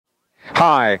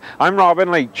Hi, I'm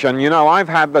Robin Leach, and you know, I've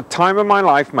had the time of my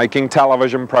life making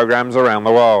television programs around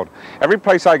the world. Every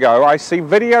place I go, I see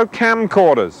video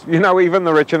camcorders. You know, even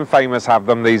the rich and famous have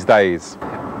them these days.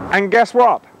 And guess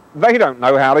what? They don't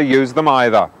know how to use them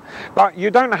either. But you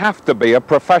don't have to be a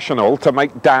professional to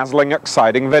make dazzling,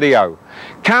 exciting video.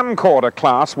 Camcorder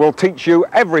Class will teach you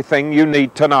everything you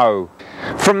need to know.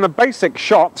 From the basic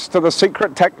shots to the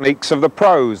secret techniques of the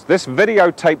pros, this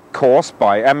videotape course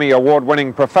by Emmy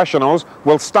Award-winning professionals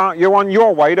will start you on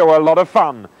your way to a lot of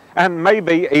fun, and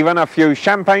maybe even a few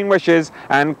champagne wishes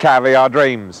and caviar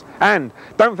dreams. And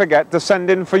don't forget to send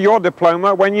in for your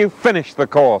diploma when you finish the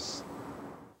course.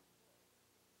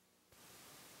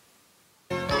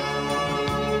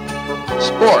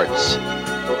 Sports,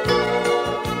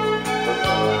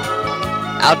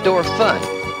 outdoor fun,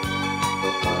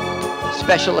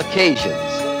 special occasions,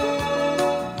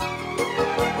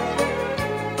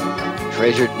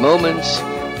 treasured moments,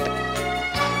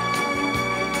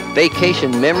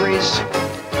 vacation memories.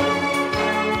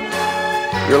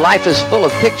 Your life is full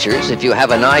of pictures if you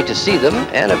have an eye to see them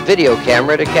and a video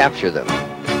camera to capture them.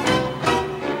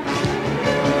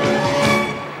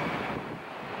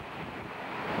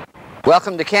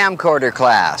 Welcome to Camcorder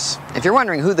Class. If you're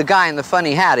wondering who the guy in the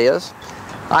funny hat is,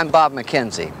 I'm Bob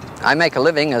McKenzie. I make a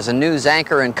living as a news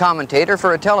anchor and commentator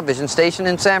for a television station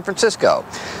in San Francisco.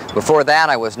 Before that,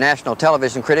 I was national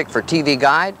television critic for TV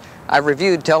Guide. I've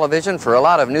reviewed television for a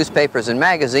lot of newspapers and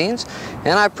magazines,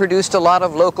 and I've produced a lot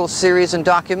of local series and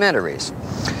documentaries.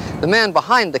 The man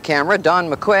behind the camera, Don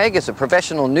McQuaig, is a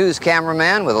professional news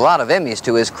cameraman with a lot of Emmys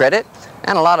to his credit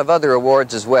and a lot of other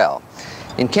awards as well.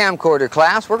 In Camcorder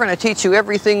Class, we're going to teach you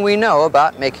everything we know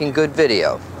about making good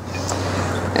video.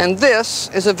 And this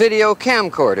is a video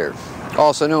camcorder,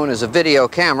 also known as a video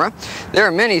camera. There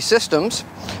are many systems,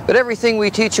 but everything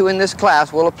we teach you in this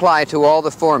class will apply to all the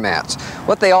formats.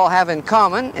 What they all have in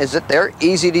common is that they're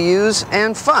easy to use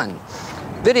and fun.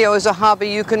 Video is a hobby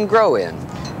you can grow in,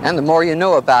 and the more you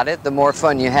know about it, the more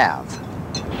fun you have.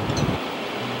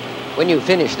 When you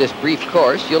finish this brief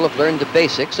course, you'll have learned the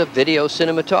basics of video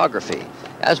cinematography,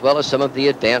 as well as some of the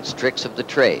advanced tricks of the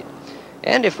trade.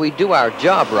 And if we do our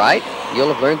job right,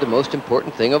 you'll have learned the most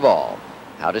important thing of all,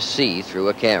 how to see through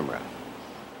a camera.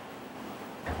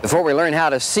 Before we learn how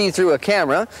to see through a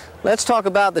camera, let's talk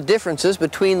about the differences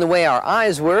between the way our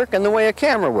eyes work and the way a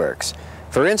camera works.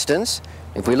 For instance,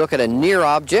 if we look at a near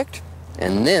object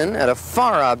and then at a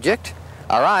far object,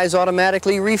 our eyes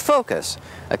automatically refocus.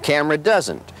 A camera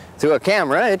doesn't. Through a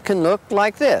camera, it can look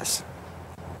like this.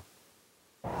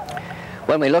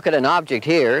 When we look at an object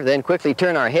here, then quickly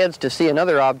turn our heads to see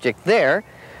another object there,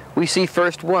 we see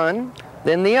first one,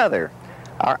 then the other.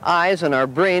 Our eyes and our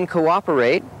brain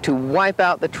cooperate to wipe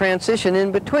out the transition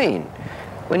in between.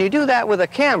 When you do that with a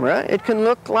camera, it can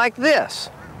look like this.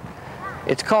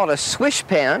 It's called a swish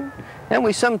pan, and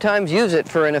we sometimes use it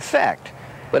for an effect.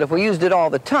 But if we used it all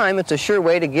the time, it's a sure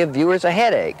way to give viewers a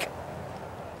headache.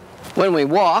 When we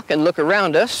walk and look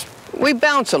around us, we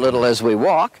bounce a little as we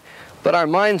walk, but our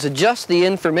minds adjust the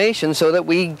information so that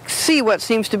we see what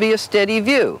seems to be a steady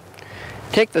view.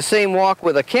 Take the same walk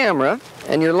with a camera,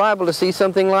 and you're liable to see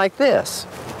something like this.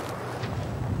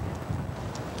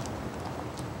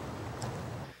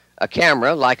 A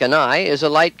camera, like an eye, is a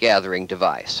light-gathering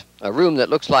device. A room that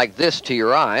looks like this to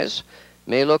your eyes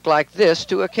may look like this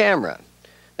to a camera.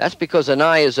 That's because an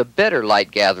eye is a better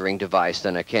light-gathering device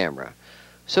than a camera.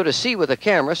 So to see with a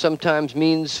camera sometimes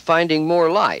means finding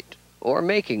more light, or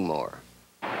making more.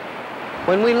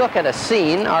 When we look at a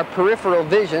scene, our peripheral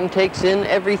vision takes in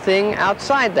everything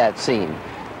outside that scene.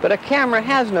 But a camera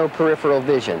has no peripheral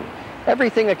vision.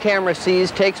 Everything a camera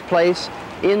sees takes place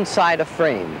inside a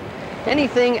frame.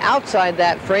 Anything outside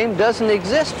that frame doesn't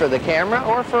exist for the camera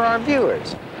or for our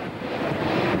viewers.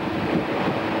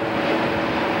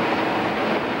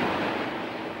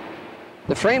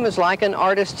 The frame is like an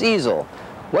artist's easel.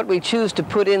 What we choose to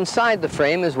put inside the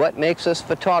frame is what makes us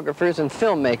photographers and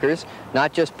filmmakers,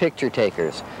 not just picture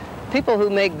takers. People who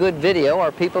make good video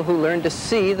are people who learn to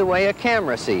see the way a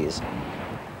camera sees.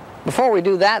 Before we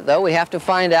do that, though, we have to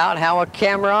find out how a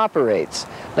camera operates.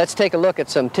 Let's take a look at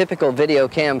some typical video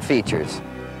cam features.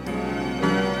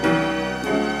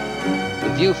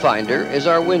 The viewfinder is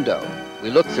our window. We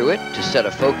look through it to set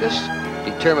a focus,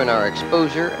 determine our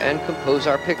exposure, and compose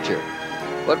our picture.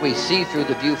 What we see through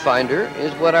the viewfinder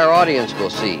is what our audience will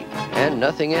see, and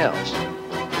nothing else.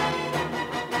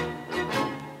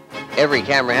 Every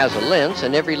camera has a lens,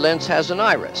 and every lens has an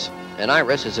iris. An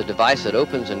iris is a device that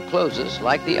opens and closes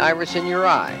like the iris in your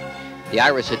eye. The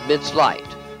iris admits light.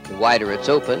 The wider it's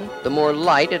open, the more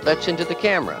light it lets into the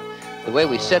camera. The way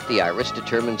we set the iris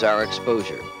determines our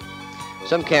exposure.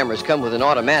 Some cameras come with an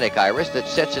automatic iris that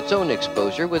sets its own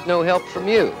exposure with no help from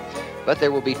you. But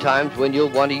there will be times when you'll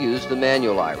want to use the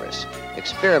manual iris.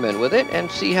 Experiment with it and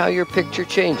see how your picture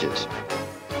changes.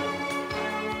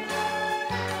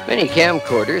 Many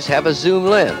camcorders have a zoom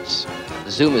lens.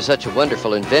 The zoom is such a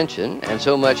wonderful invention and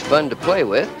so much fun to play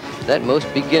with that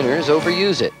most beginners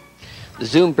overuse it. The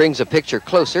zoom brings a picture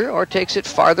closer or takes it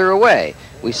farther away.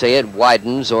 We say it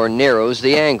widens or narrows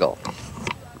the angle.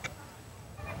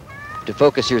 To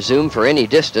focus your zoom for any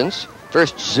distance,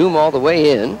 first zoom all the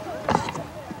way in,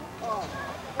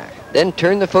 then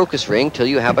turn the focus ring till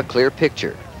you have a clear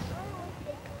picture.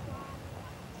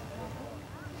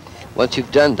 Once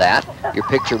you've done that, your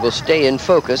picture will stay in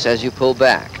focus as you pull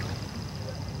back.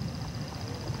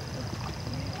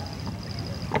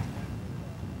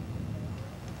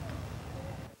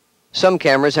 Some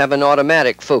cameras have an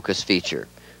automatic focus feature.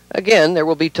 Again, there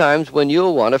will be times when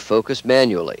you'll want to focus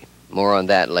manually. More on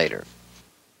that later.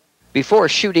 Before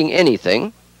shooting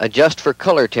anything, adjust for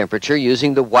color temperature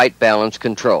using the white balance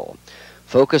control.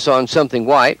 Focus on something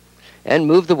white and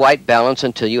move the white balance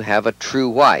until you have a true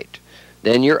white.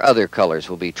 Then your other colors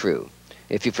will be true.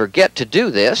 If you forget to do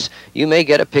this, you may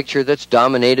get a picture that's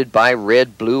dominated by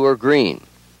red, blue, or green.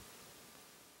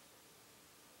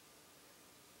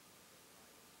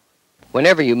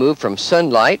 Whenever you move from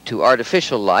sunlight to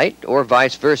artificial light, or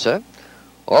vice versa,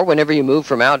 or whenever you move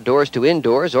from outdoors to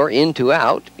indoors or in to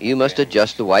out, you must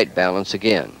adjust the white balance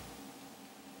again.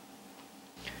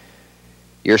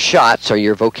 Your shots are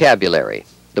your vocabulary.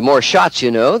 The more shots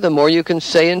you know, the more you can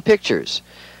say in pictures.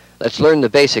 Let's learn the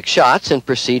basic shots and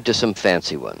proceed to some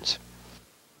fancy ones.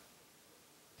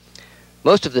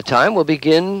 Most of the time we'll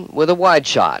begin with a wide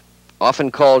shot,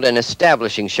 often called an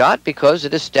establishing shot because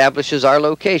it establishes our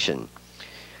location.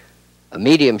 A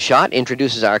medium shot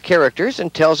introduces our characters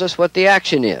and tells us what the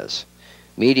action is.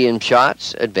 Medium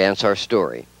shots advance our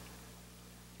story.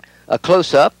 A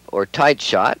close-up or tight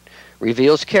shot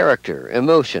reveals character,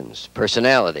 emotions,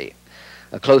 personality.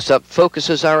 A close-up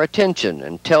focuses our attention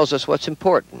and tells us what's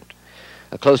important.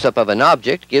 A close-up of an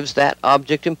object gives that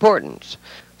object importance.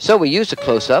 So we use a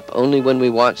close-up only when we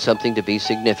want something to be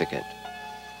significant.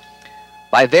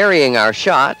 By varying our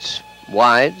shots,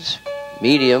 wides,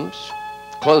 mediums,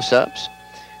 close-ups,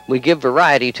 we give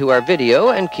variety to our video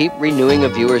and keep renewing a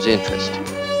viewer's interest.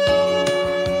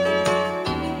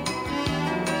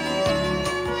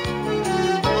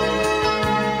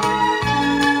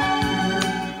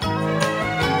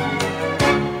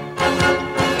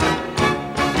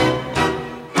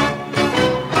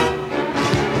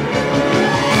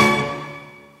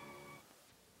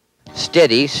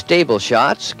 Steady, stable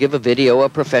shots give a video a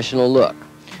professional look.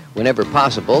 Whenever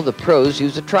possible, the pros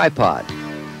use a tripod.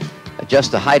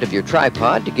 Adjust the height of your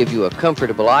tripod to give you a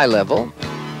comfortable eye level.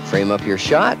 Frame up your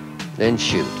shot, then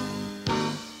shoot.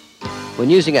 When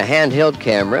using a handheld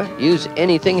camera, use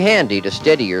anything handy to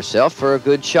steady yourself for a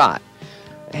good shot.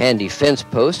 A handy fence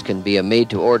post can be a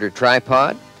made-to-order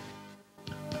tripod.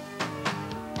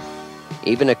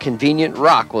 Even a convenient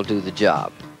rock will do the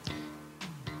job.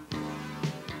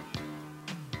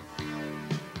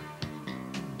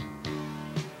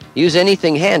 Use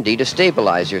anything handy to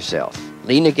stabilize yourself.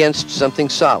 Lean against something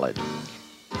solid.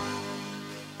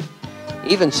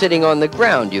 Even sitting on the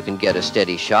ground you can get a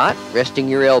steady shot, resting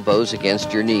your elbows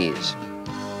against your knees.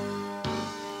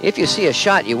 If you see a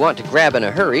shot you want to grab in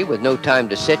a hurry with no time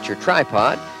to set your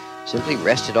tripod, simply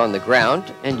rest it on the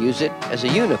ground and use it as a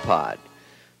unipod.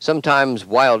 Sometimes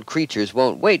wild creatures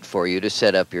won't wait for you to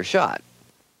set up your shot.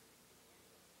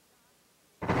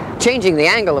 Changing the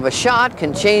angle of a shot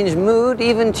can change mood,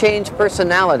 even change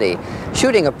personality.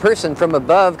 Shooting a person from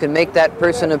above can make that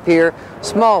person appear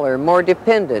smaller, more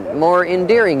dependent, more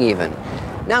endearing even.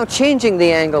 Now changing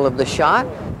the angle of the shot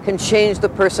can change the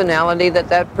personality that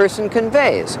that person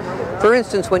conveys. For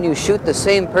instance, when you shoot the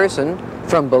same person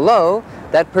from below,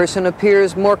 that person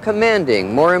appears more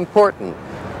commanding, more important,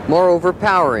 more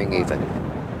overpowering even.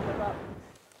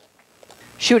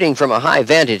 Shooting from a high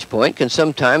vantage point can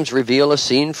sometimes reveal a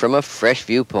scene from a fresh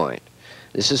viewpoint.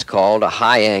 This is called a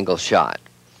high-angle shot.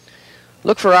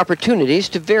 Look for opportunities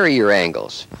to vary your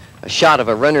angles. A shot of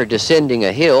a runner descending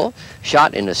a hill,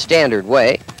 shot in a standard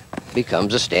way,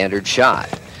 becomes a standard shot.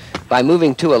 By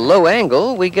moving to a low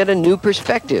angle, we get a new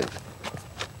perspective.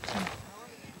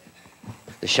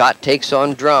 The shot takes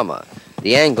on drama.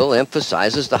 The angle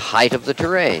emphasizes the height of the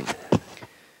terrain.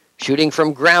 Shooting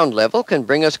from ground level can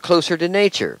bring us closer to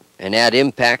nature and add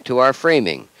impact to our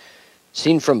framing.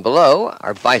 Seen from below,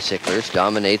 our bicyclers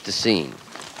dominate the scene.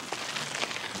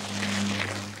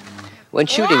 When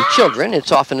shooting children,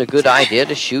 it's often a good idea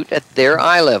to shoot at their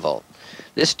eye level.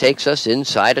 This takes us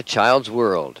inside a child's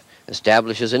world,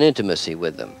 establishes an intimacy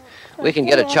with them. We can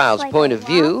get a child's point of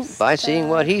view by seeing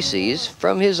what he sees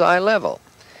from his eye level.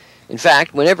 In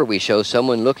fact, whenever we show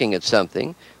someone looking at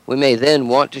something, we may then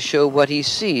want to show what he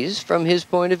sees from his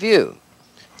point of view.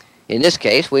 In this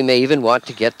case, we may even want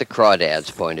to get the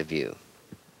crawdad's point of view.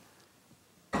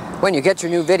 When you get your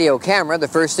new video camera, the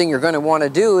first thing you're going to want to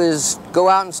do is go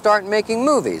out and start making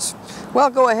movies. Well,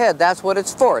 go ahead, that's what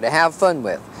it's for, to have fun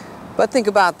with. But think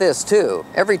about this too.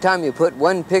 Every time you put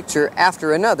one picture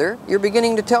after another, you're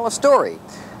beginning to tell a story.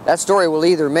 That story will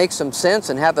either make some sense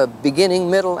and have a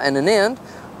beginning, middle, and an end,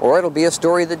 or it'll be a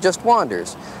story that just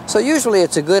wanders. So usually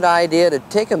it's a good idea to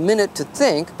take a minute to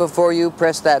think before you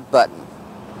press that button.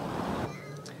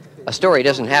 A story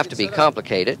doesn't have to be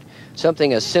complicated.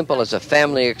 Something as simple as a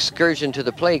family excursion to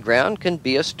the playground can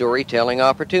be a storytelling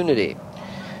opportunity.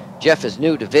 Jeff is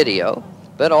new to video,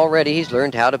 but already he's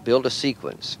learned how to build a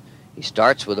sequence. He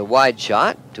starts with a wide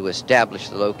shot to establish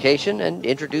the location and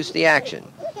introduce the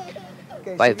action.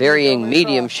 By varying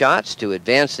medium shots to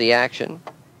advance the action,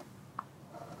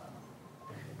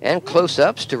 and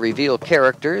close-ups to reveal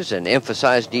characters and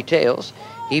emphasize details,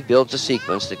 he builds a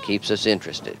sequence that keeps us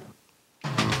interested.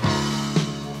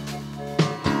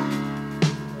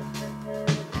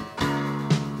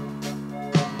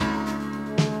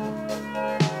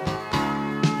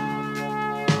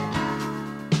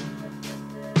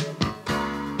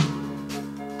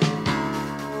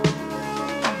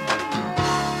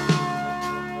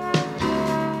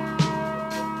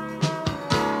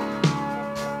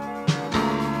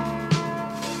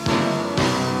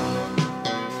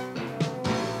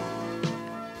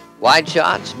 Wide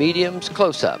shots, mediums,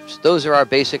 close-ups. Those are our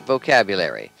basic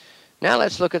vocabulary. Now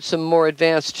let's look at some more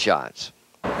advanced shots.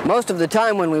 Most of the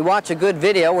time when we watch a good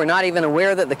video, we're not even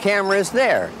aware that the camera is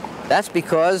there. That's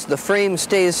because the frame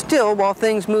stays still while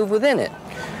things move within it.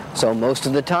 So most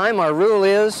of the time our rule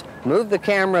is move the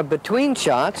camera between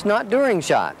shots, not during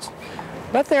shots.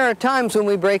 But there are times when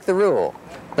we break the rule.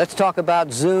 Let's talk about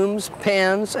zooms,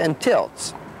 pans, and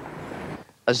tilts.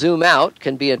 A zoom out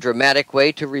can be a dramatic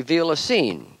way to reveal a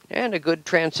scene and a good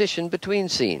transition between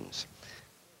scenes.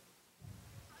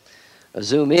 A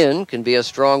zoom in can be a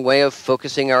strong way of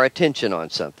focusing our attention on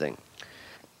something.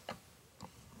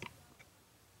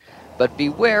 But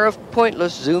beware of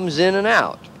pointless zooms in and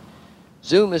out.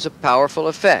 Zoom is a powerful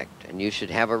effect, and you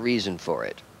should have a reason for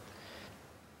it.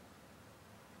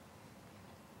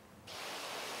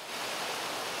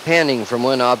 Panning from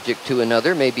one object to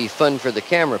another may be fun for the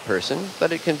camera person,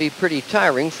 but it can be pretty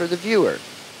tiring for the viewer.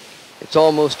 It's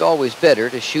almost always better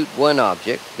to shoot one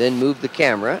object, then move the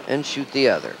camera and shoot the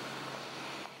other.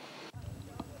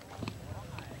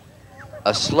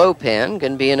 A slow pan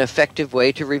can be an effective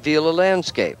way to reveal a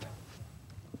landscape.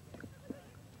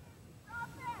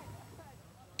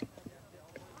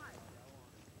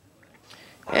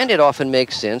 And it often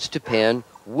makes sense to pan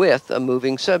with a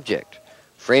moving subject.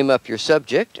 Frame up your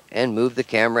subject and move the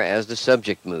camera as the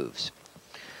subject moves.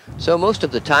 So most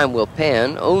of the time we'll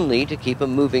pan only to keep a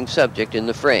moving subject in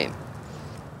the frame.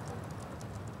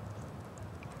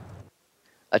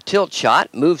 A tilt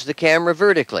shot moves the camera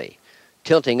vertically.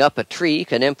 Tilting up a tree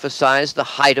can emphasize the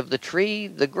height of the tree,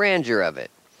 the grandeur of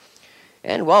it.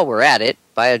 And while we're at it,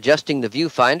 by adjusting the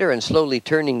viewfinder and slowly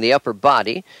turning the upper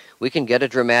body, we can get a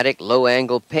dramatic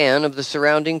low-angle pan of the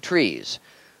surrounding trees.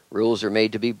 Rules are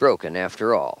made to be broken,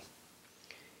 after all.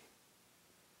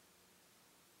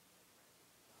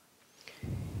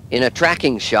 In a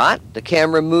tracking shot, the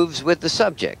camera moves with the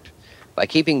subject. By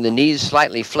keeping the knees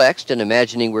slightly flexed and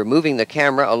imagining we're moving the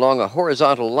camera along a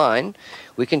horizontal line,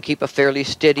 we can keep a fairly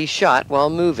steady shot while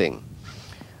moving.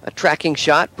 A tracking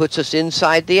shot puts us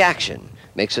inside the action,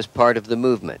 makes us part of the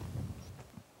movement.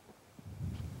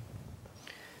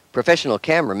 Professional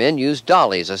cameramen use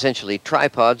dollies, essentially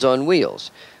tripods on wheels,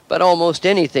 but almost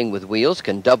anything with wheels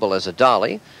can double as a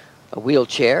dolly, a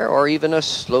wheelchair, or even a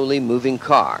slowly moving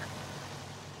car.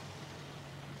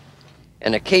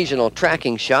 An occasional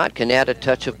tracking shot can add a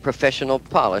touch of professional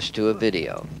polish to a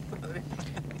video.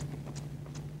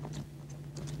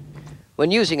 When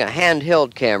using a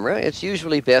handheld camera, it's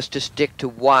usually best to stick to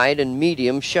wide and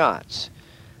medium shots.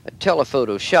 A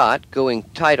telephoto shot, going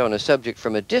tight on a subject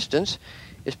from a distance,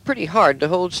 is pretty hard to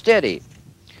hold steady.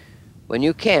 When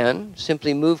you can,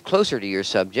 simply move closer to your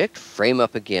subject, frame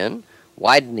up again,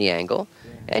 widen the angle,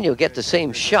 and you'll get the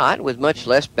same shot with much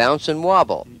less bounce and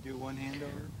wobble.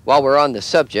 While we're on the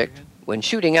subject, when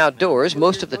shooting outdoors,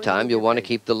 most of the time you'll want to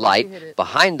keep the light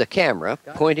behind the camera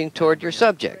pointing toward your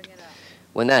subject.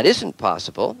 When that isn't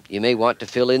possible, you may want to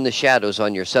fill in the shadows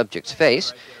on your subject's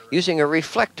face using a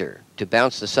reflector to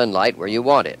bounce the sunlight where you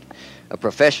want it. A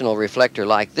professional reflector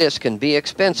like this can be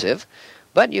expensive,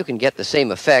 but you can get the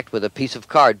same effect with a piece of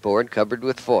cardboard covered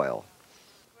with foil.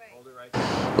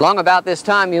 Long about this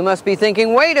time you must be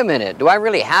thinking, wait a minute, do I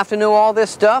really have to know all this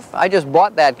stuff? I just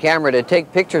bought that camera to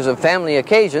take pictures of family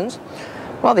occasions.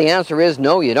 Well, the answer is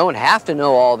no, you don't have to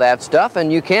know all that stuff,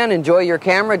 and you can enjoy your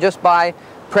camera just by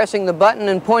pressing the button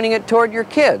and pointing it toward your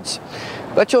kids.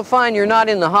 But you'll find you're not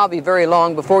in the hobby very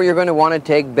long before you're going to want to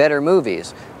take better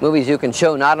movies. Movies you can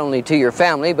show not only to your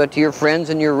family, but to your friends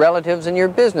and your relatives and your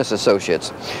business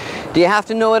associates. Do you have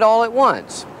to know it all at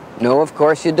once? No, of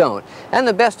course you don't. And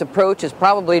the best approach is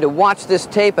probably to watch this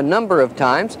tape a number of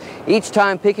times, each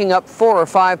time picking up 4 or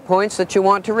 5 points that you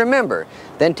want to remember.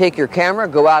 Then take your camera,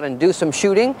 go out and do some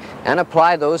shooting, and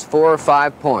apply those 4 or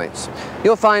 5 points.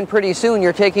 You'll find pretty soon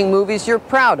you're taking movies you're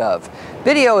proud of.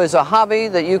 Video is a hobby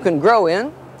that you can grow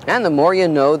in, and the more you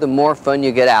know, the more fun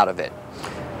you get out of it.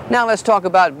 Now let's talk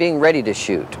about being ready to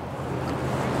shoot.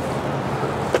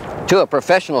 To a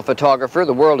professional photographer,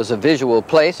 the world is a visual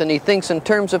place, and he thinks in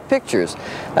terms of pictures.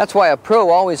 That's why a pro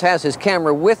always has his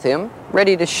camera with him,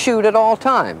 ready to shoot at all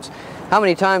times. How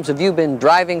many times have you been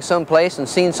driving someplace and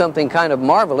seen something kind of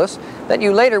marvelous that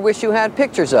you later wish you had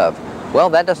pictures of? Well,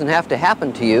 that doesn't have to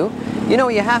happen to you. You know,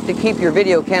 you have to keep your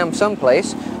video cam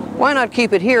someplace. Why not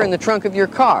keep it here in the trunk of your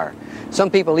car? Some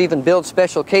people even build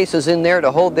special cases in there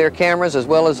to hold their cameras, as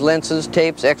well as lenses,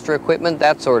 tapes, extra equipment,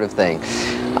 that sort of thing.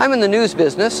 I'm in the news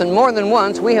business, and more than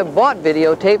once we have bought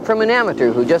videotape from an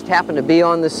amateur who just happened to be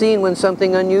on the scene when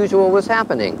something unusual was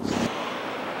happening.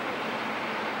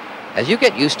 As you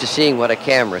get used to seeing what a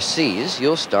camera sees,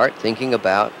 you'll start thinking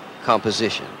about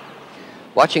composition.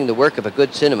 Watching the work of a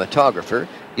good cinematographer,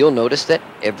 you'll notice that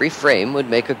every frame would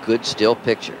make a good still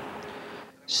picture.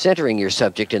 Centering your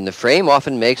subject in the frame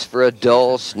often makes for a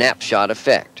dull snapshot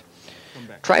effect.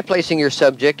 Try placing your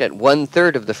subject at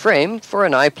 1/3 of the frame for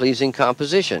an eye-pleasing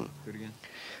composition.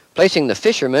 Placing the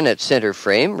fisherman at center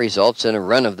frame results in a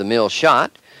run-of-the-mill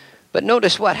shot, but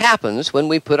notice what happens when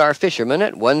we put our fisherman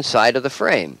at one side of the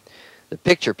frame. The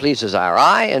picture pleases our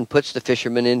eye and puts the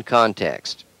fisherman in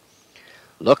context.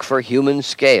 Look for human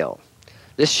scale.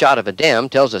 This shot of a dam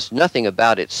tells us nothing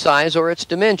about its size or its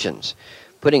dimensions.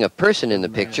 Putting a person in the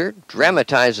picture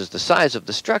dramatizes the size of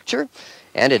the structure,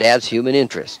 and it adds human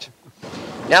interest.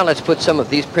 Now let's put some of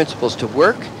these principles to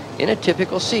work in a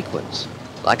typical sequence,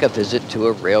 like a visit to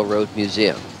a railroad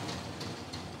museum.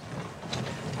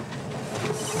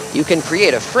 You can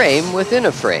create a frame within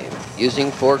a frame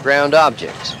using foreground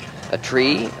objects. A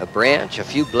tree, a branch, a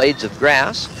few blades of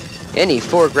grass. Any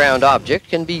foreground object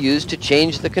can be used to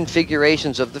change the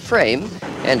configurations of the frame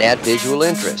and add visual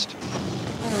interest.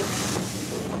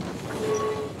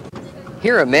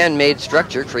 Here, a man-made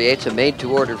structure creates a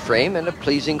made-to-order frame and a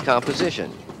pleasing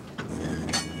composition.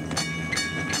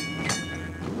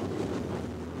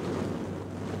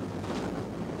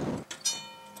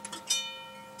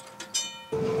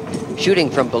 Shooting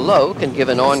from below can give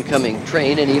an oncoming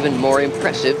train an even more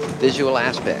impressive visual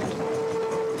aspect.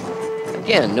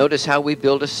 Again, notice how we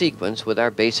build a sequence with our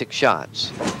basic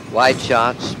shots. Wide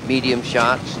shots, medium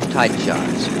shots, tight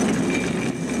shots.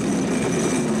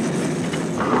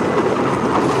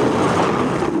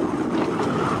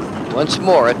 Once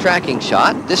more, a tracking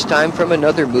shot, this time from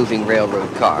another moving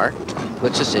railroad car,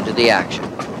 puts us into the action.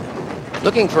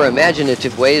 Looking for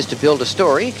imaginative ways to build a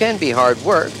story can be hard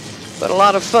work, but a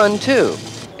lot of fun too,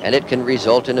 and it can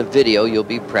result in a video you'll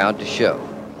be proud to show.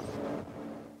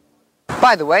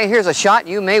 By the way, here's a shot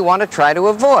you may want to try to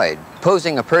avoid,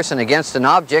 posing a person against an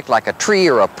object like a tree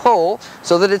or a pole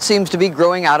so that it seems to be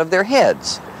growing out of their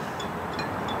heads.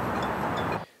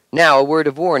 Now, a word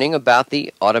of warning about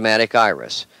the automatic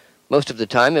iris. Most of the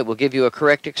time it will give you a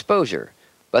correct exposure,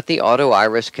 but the auto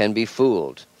iris can be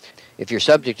fooled. If your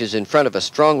subject is in front of a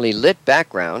strongly lit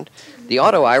background, the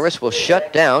auto iris will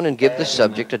shut down and give the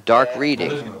subject a dark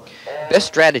reading. Best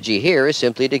strategy here is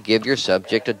simply to give your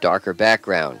subject a darker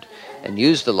background and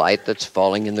use the light that's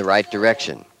falling in the right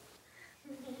direction.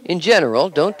 In general,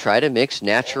 don't try to mix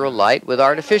natural light with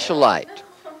artificial light.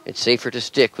 It's safer to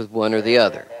stick with one or the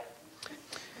other.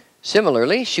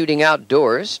 Similarly, shooting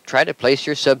outdoors, try to place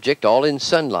your subject all in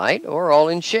sunlight or all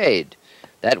in shade.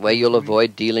 That way you'll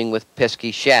avoid dealing with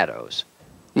pesky shadows.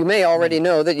 You may already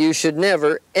know that you should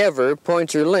never, ever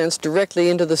point your lens directly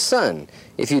into the sun.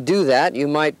 If you do that, you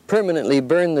might permanently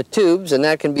burn the tubes, and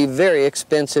that can be very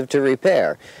expensive to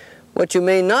repair. What you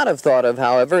may not have thought of,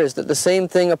 however, is that the same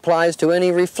thing applies to any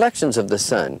reflections of the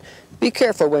sun. Be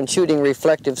careful when shooting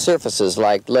reflective surfaces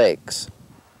like lakes.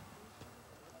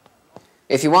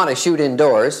 If you want to shoot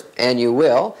indoors, and you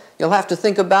will, you'll have to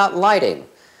think about lighting.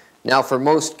 Now, for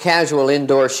most casual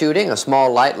indoor shooting, a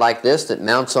small light like this that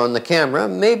mounts on the camera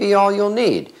may be all you'll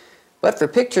need. But for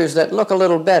pictures that look a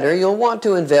little better, you'll want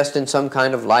to invest in some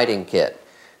kind of lighting kit.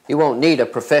 You won't need a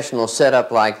professional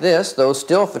setup like this, though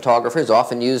still photographers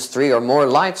often use 3 or more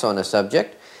lights on a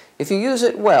subject. If you use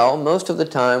it well, most of the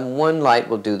time one light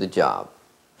will do the job.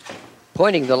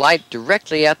 Pointing the light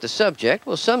directly at the subject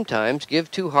will sometimes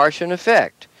give too harsh an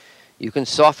effect. You can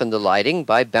soften the lighting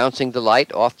by bouncing the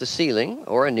light off the ceiling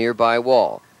or a nearby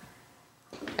wall.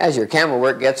 As your camera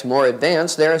work gets more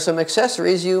advanced, there are some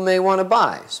accessories you may want to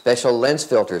buy. Special lens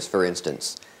filters, for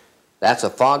instance. That's a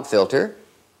fog filter.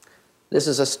 This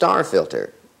is a star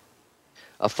filter.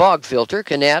 A fog filter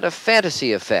can add a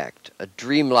fantasy effect, a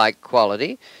dreamlike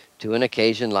quality, to an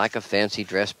occasion like a fancy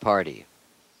dress party.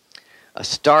 A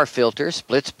star filter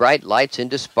splits bright lights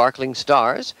into sparkling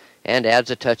stars and adds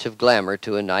a touch of glamour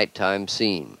to a nighttime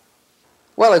scene.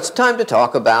 Well, it's time to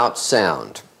talk about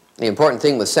sound. The important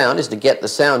thing with sound is to get the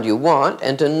sound you want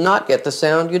and to not get the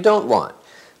sound you don't want.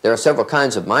 There are several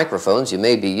kinds of microphones you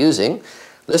may be using.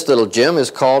 This little gem is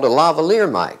called a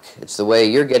lavalier mic. It's the way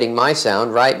you're getting my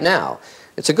sound right now.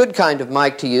 It's a good kind of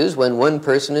mic to use when one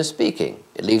person is speaking.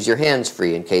 It leaves your hands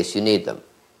free in case you need them.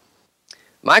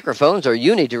 Microphones are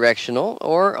unidirectional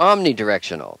or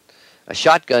omnidirectional. A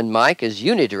shotgun mic is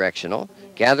unidirectional,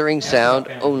 gathering sound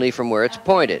only from where it's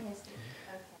pointed.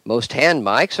 Most hand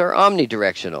mics are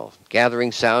omnidirectional,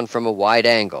 gathering sound from a wide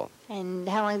angle. And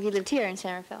how long have you lived here in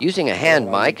Somerville? Using a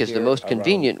hand mic is the most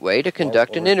convenient way to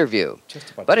conduct an interview.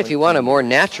 But if you want a more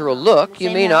natural look, you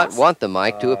may not want the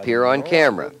mic to appear on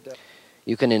camera.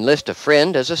 You can enlist a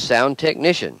friend as a sound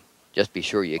technician. Just be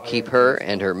sure you keep her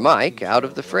and her mic out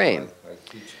of the frame.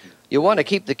 You'll want to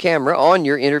keep the camera on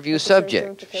your interview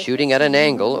subject, shooting at an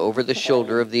angle over the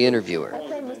shoulder of the interviewer.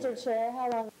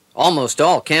 Almost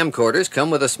all camcorders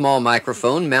come with a small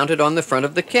microphone mounted on the front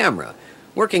of the camera.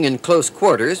 Working in close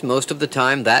quarters, most of the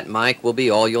time that mic will be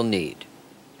all you'll need.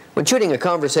 When shooting a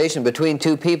conversation between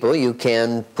two people, you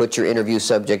can put your interview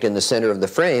subject in the center of the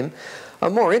frame. A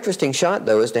more interesting shot,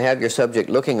 though, is to have your subject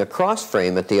looking across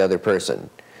frame at the other person.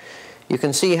 You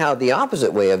can see how the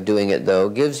opposite way of doing it, though,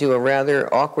 gives you a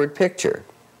rather awkward picture.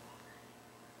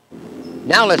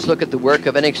 Now let's look at the work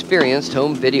of an experienced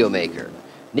home video maker.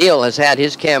 Neil has had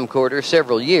his camcorder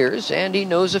several years, and he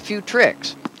knows a few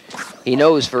tricks. He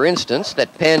knows, for instance,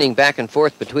 that panning back and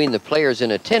forth between the players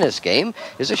in a tennis game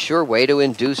is a sure way to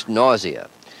induce nausea.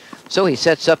 So he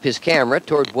sets up his camera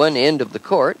toward one end of the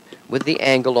court with the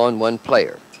angle on one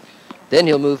player. Then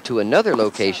he'll move to another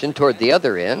location toward the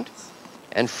other end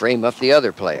and frame up the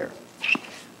other player.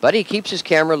 But he keeps his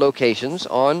camera locations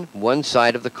on one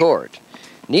side of the court.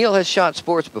 Neil has shot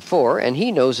sports before, and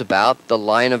he knows about the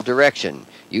line of direction.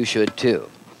 You should too.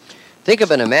 Think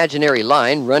of an imaginary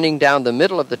line running down the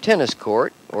middle of the tennis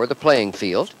court or the playing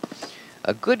field.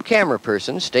 A good camera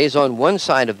person stays on one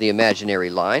side of the imaginary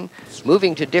line,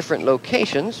 moving to different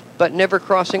locations, but never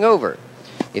crossing over.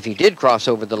 If he did cross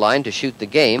over the line to shoot the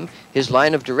game, his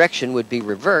line of direction would be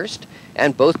reversed,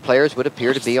 and both players would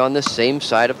appear to be on the same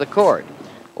side of the court,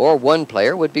 or one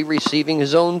player would be receiving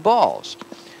his own balls.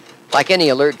 Like any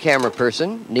alert camera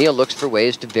person, Neil looks for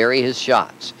ways to vary his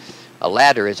shots. A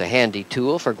ladder is a handy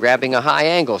tool for grabbing a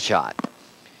high-angle shot.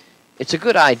 It's a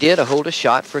good idea to hold a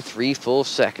shot for 3 full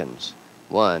seconds.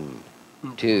 1,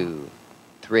 2,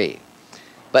 3.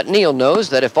 But Neil knows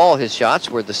that if all his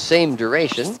shots were the same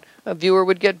duration, a viewer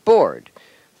would get bored.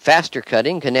 Faster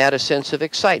cutting can add a sense of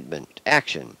excitement,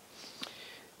 action.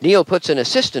 Neil puts an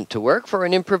assistant to work for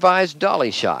an improvised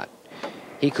dolly shot.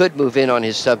 He could move in on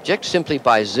his subject simply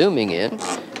by zooming in,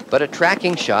 but a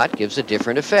tracking shot gives a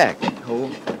different effect.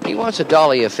 He wants a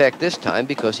dolly effect this time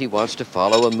because he wants to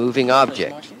follow a moving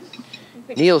object.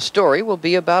 Neil's story will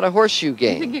be about a horseshoe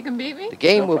game. You think you can beat me? The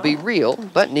game will be real,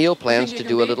 but Neil plans to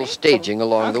do a little staging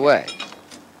along the way.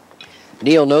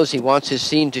 Neil knows he wants his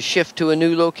scene to shift to a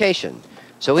new location,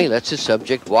 so he lets his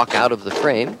subject walk out of the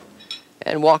frame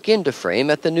and walk into frame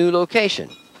at the new location.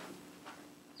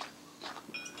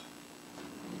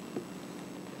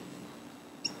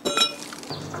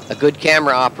 A good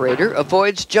camera operator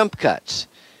avoids jump cuts.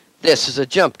 This is a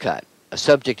jump cut, a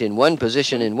subject in one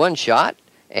position in one shot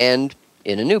and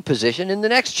in a new position in the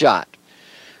next shot.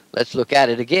 Let's look at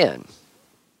it again.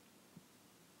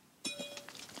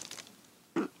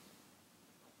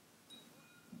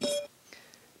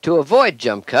 To avoid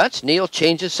jump cuts, Neil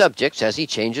changes subjects as he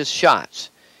changes shots.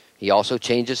 He also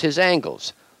changes his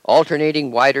angles,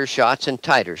 alternating wider shots and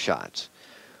tighter shots.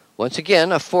 Once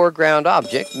again, a foreground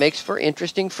object makes for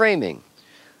interesting framing.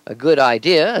 A good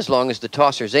idea as long as the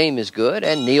tosser's aim is good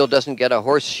and Neil doesn't get a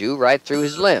horseshoe right through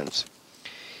his lens.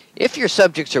 If your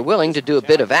subjects are willing to do a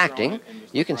bit of acting,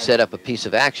 you can set up a piece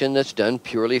of action that's done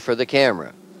purely for the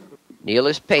camera. Neil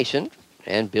is patient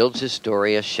and builds his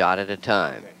story a shot at a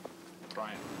time.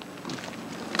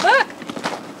 Look!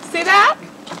 See that?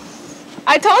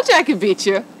 I told you I could beat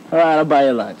you. All right, I'll buy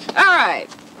you lunch. All right.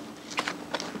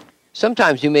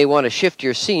 Sometimes you may want to shift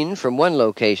your scene from one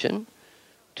location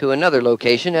to another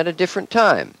location at a different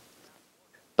time.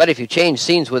 But if you change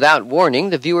scenes without warning,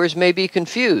 the viewers may be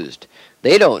confused.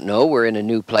 They don't know we're in a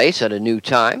new place at a new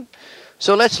time.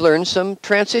 So let's learn some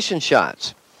transition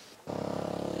shots.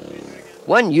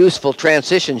 One useful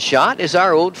transition shot is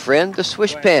our old friend, the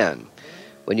swish pan.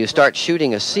 When you start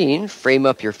shooting a scene, frame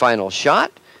up your final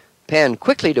shot, pan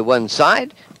quickly to one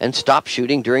side, and stop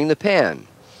shooting during the pan.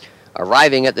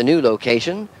 Arriving at the new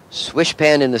location, swish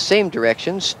pan in the same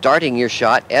direction, starting your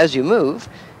shot as you move,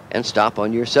 and stop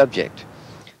on your subject.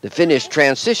 The finished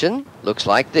transition looks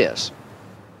like this.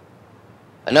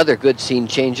 Another good scene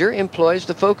changer employs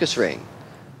the focus ring.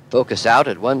 Focus out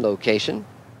at one location,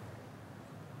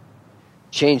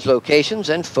 change locations,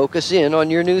 and focus in on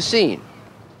your new scene.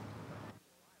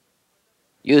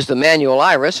 Use the manual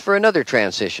iris for another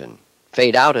transition.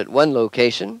 Fade out at one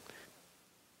location,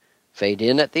 fade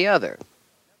in at the other.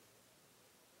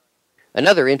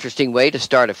 Another interesting way to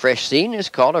start a fresh scene is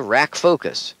called a rack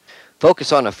focus.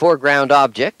 Focus on a foreground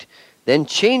object, then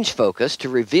change focus to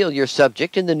reveal your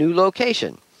subject in the new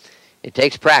location. It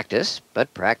takes practice,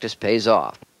 but practice pays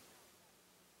off.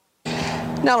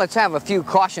 Now let's have a few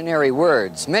cautionary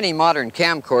words. Many modern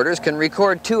camcorders can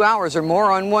record 2 hours or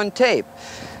more on one tape.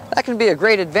 That can be a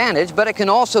great advantage, but it can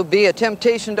also be a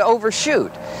temptation to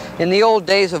overshoot. In the old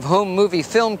days of home movie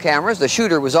film cameras, the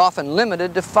shooter was often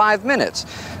limited to 5 minutes.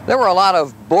 There were a lot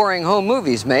of boring home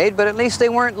movies made, but at least they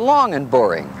weren't long and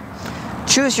boring.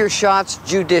 Choose your shots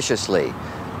judiciously.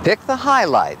 Pick the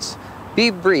highlights.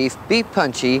 Be brief, be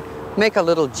punchy, make a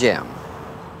little gem.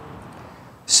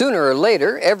 Sooner or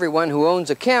later, everyone who owns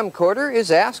a camcorder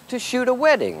is asked to shoot a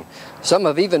wedding. Some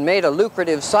have even made a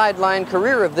lucrative sideline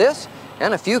career of this,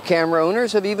 and a few camera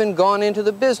owners have even gone into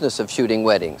the business of shooting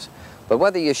weddings. But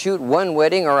whether you shoot one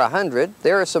wedding or 100,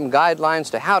 there are some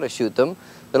guidelines to how to shoot them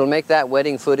that'll make that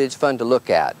wedding footage fun to look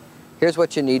at. Here's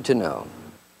what you need to know.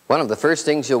 One of the first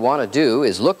things you'll want to do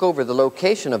is look over the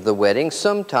location of the wedding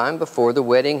sometime before the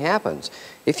wedding happens.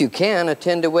 If you can,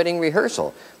 attend a wedding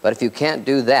rehearsal. But if you can't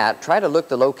do that, try to look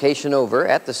the location over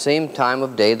at the same time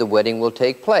of day the wedding will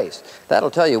take place.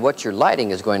 That'll tell you what your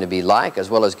lighting is going to be like, as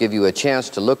well as give you a chance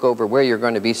to look over where you're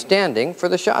going to be standing for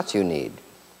the shots you need.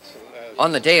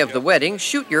 On the day of the wedding,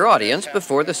 shoot your audience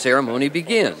before the ceremony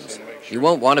begins. You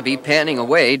won't want to be panning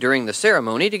away during the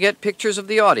ceremony to get pictures of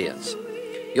the audience.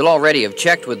 You'll already have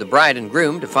checked with the bride and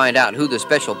groom to find out who the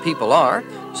special people are,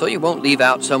 so you won't leave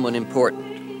out someone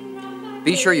important.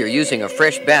 Be sure you're using a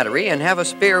fresh battery and have a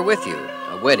spare with you.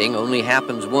 A wedding only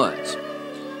happens once.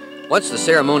 Once the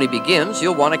ceremony begins,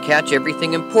 you'll want to catch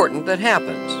everything important that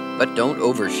happens, but don't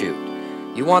overshoot.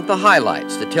 You want the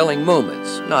highlights, the telling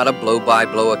moments, not a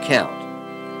blow-by-blow account.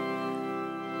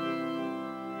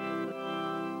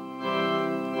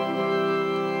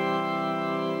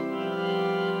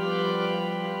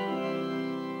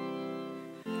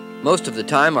 Most of the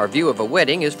time, our view of a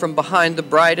wedding is from behind the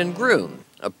bride and groom,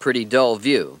 a pretty dull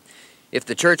view. If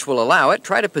the church will allow it,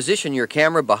 try to position your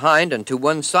camera behind and to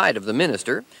one side of the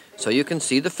minister so you can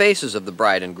see the faces of the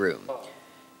bride and groom.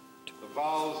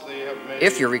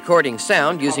 If you're recording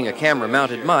sound using a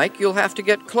camera-mounted mic, you'll have to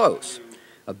get close.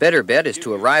 A better bet is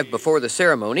to arrive before the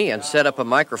ceremony and set up a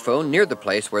microphone near the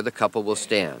place where the couple will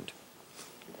stand.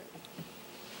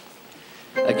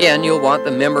 Again, you'll want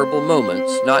the memorable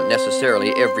moments, not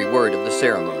necessarily every word of the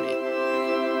ceremony.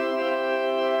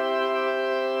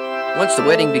 Once the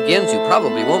wedding begins, you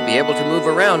probably won't be able to move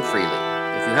around freely.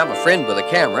 If you have a friend with a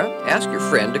camera, ask your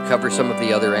friend to cover some of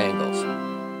the other angles.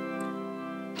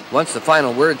 Once the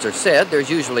final words are said, there's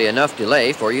usually enough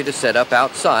delay for you to set up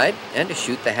outside and to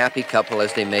shoot the happy couple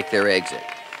as they make their exit.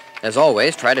 As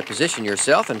always, try to position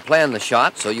yourself and plan the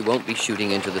shot so you won't be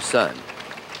shooting into the sun.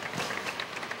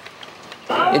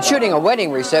 In shooting a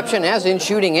wedding reception, as in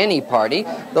shooting any party,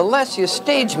 the less you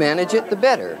stage manage it, the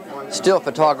better. Still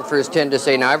photographers tend to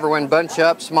say, now everyone bunch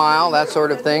up, smile, that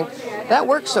sort of thing. That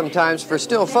works sometimes for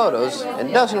still photos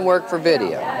and doesn't work for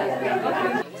video.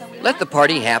 Let the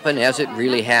party happen as it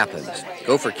really happens.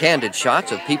 Go for candid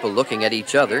shots of people looking at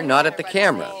each other, not at the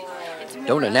camera.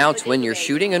 Don't announce when you're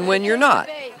shooting and when you're not.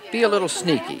 Be a little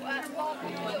sneaky.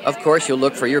 Of course, you'll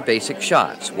look for your basic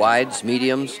shots, wides,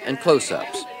 mediums, and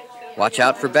close-ups. Watch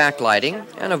out for backlighting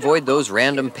and avoid those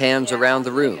random pans around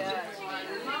the room.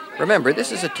 Remember,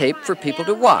 this is a tape for people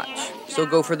to watch, so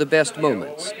go for the best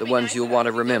moments, the ones you'll want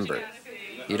to remember.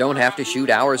 You don't have to shoot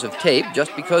hours of tape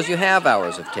just because you have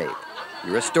hours of tape.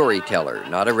 You're a storyteller,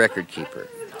 not a record keeper.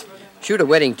 Shoot a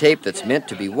wedding tape that's meant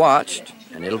to be watched,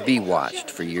 and it'll be watched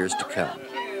for years to come.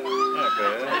 Not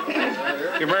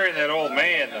bad. You're marrying that old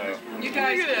man, though. You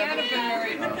guys can't have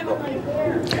been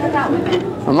married.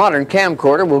 A modern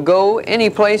camcorder will go any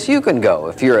place you can go.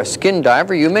 If you're a skin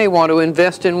diver, you may want to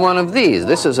invest in one of these.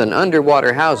 This is an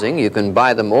underwater housing. You can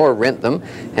buy them or rent them,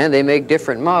 and they make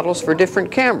different models for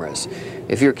different cameras.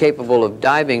 If you're capable of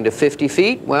diving to 50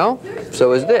 feet, well,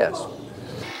 so is this.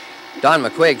 Don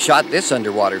McQuaig shot this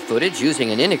underwater footage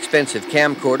using an inexpensive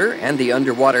camcorder and the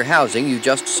underwater housing you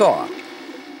just saw.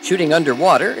 Shooting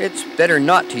underwater, it's better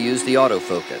not to use the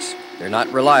autofocus. They're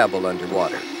not reliable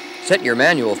underwater. Set your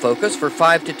manual focus for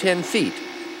 5 to 10 feet.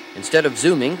 Instead of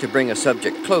zooming to bring a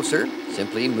subject closer,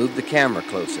 simply move the camera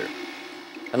closer.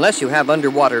 Unless you have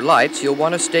underwater lights, you'll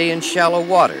want to stay in shallow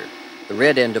water. The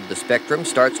red end of the spectrum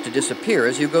starts to disappear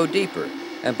as you go deeper,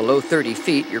 and below 30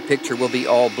 feet, your picture will be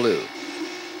all blue.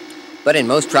 But in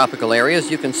most tropical areas,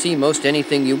 you can see most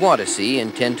anything you want to see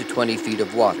in 10 to 20 feet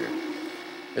of water.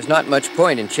 There's not much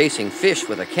point in chasing fish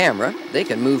with a camera. They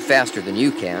can move faster than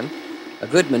you can. A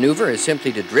good maneuver is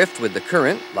simply to drift with the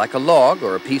current like a log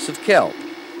or a piece of kelp.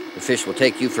 The fish will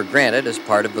take you for granted as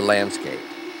part of the landscape.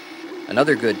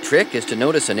 Another good trick is to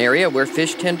notice an area where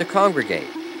fish tend to congregate.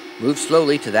 Move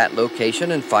slowly to that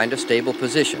location and find a stable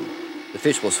position. The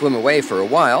fish will swim away for a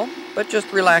while, but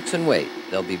just relax and wait.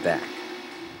 They'll be back.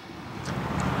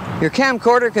 Your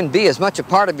camcorder can be as much a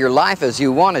part of your life as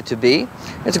you want it to be.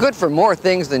 It's good for more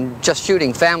things than just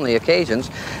shooting family occasions.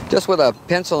 Just with a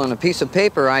pencil and a piece of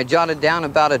paper, I jotted down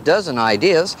about a dozen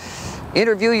ideas.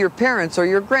 Interview your parents or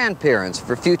your grandparents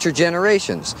for future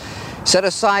generations. Set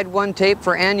aside one tape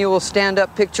for annual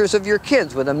stand-up pictures of your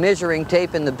kids with a measuring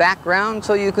tape in the background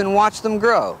so you can watch them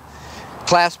grow.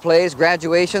 Class plays,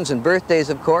 graduations, and birthdays,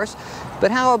 of course. But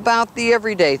how about the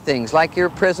everyday things like your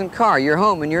present car, your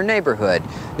home, and your neighborhood?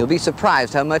 You'll be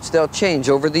surprised how much they'll change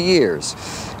over the years.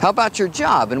 How about your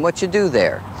job and what you do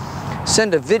there?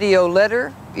 Send a video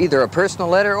letter, either a personal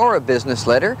letter or a business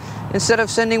letter, instead of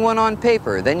sending one on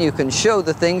paper. Then you can show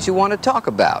the things you want to talk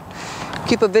about.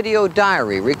 Keep a video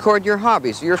diary, record your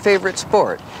hobbies, your favorite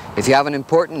sport. If you have an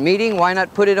important meeting, why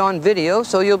not put it on video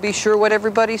so you'll be sure what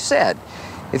everybody said?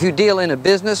 If you deal in a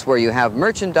business where you have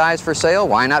merchandise for sale,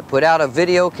 why not put out a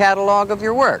video catalog of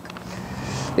your work?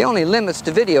 The only limits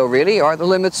to video, really, are the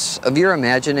limits of your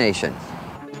imagination.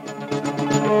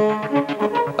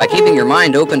 By keeping your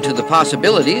mind open to the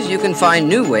possibilities, you can find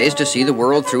new ways to see the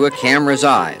world through a camera's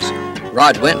eyes.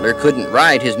 Rod Wentler couldn't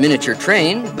ride his miniature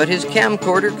train, but his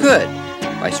camcorder could.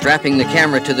 By strapping the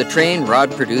camera to the train, Rod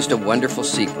produced a wonderful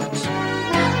sequence.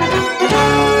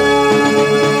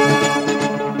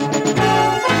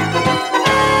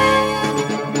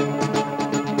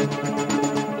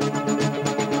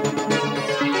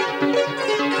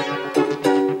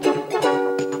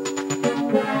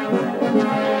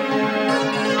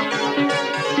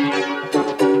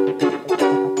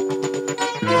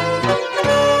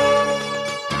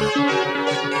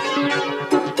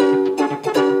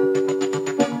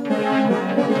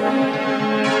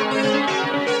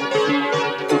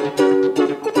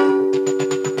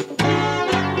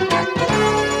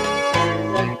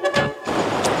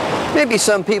 Maybe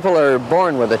some people are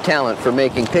born with a talent for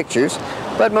making pictures,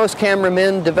 but most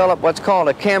cameramen develop what's called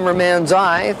a cameraman's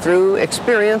eye through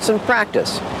experience and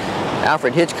practice.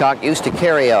 Alfred Hitchcock used to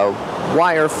carry a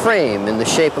wire frame in the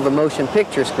shape of a motion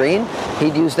picture screen.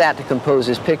 He'd use that to compose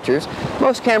his pictures.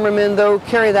 Most cameramen, though,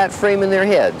 carry that frame in their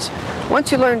heads.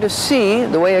 Once you learn to see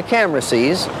the way a camera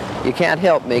sees, you can't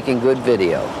help making good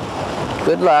video.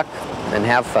 Good luck and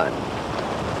have fun.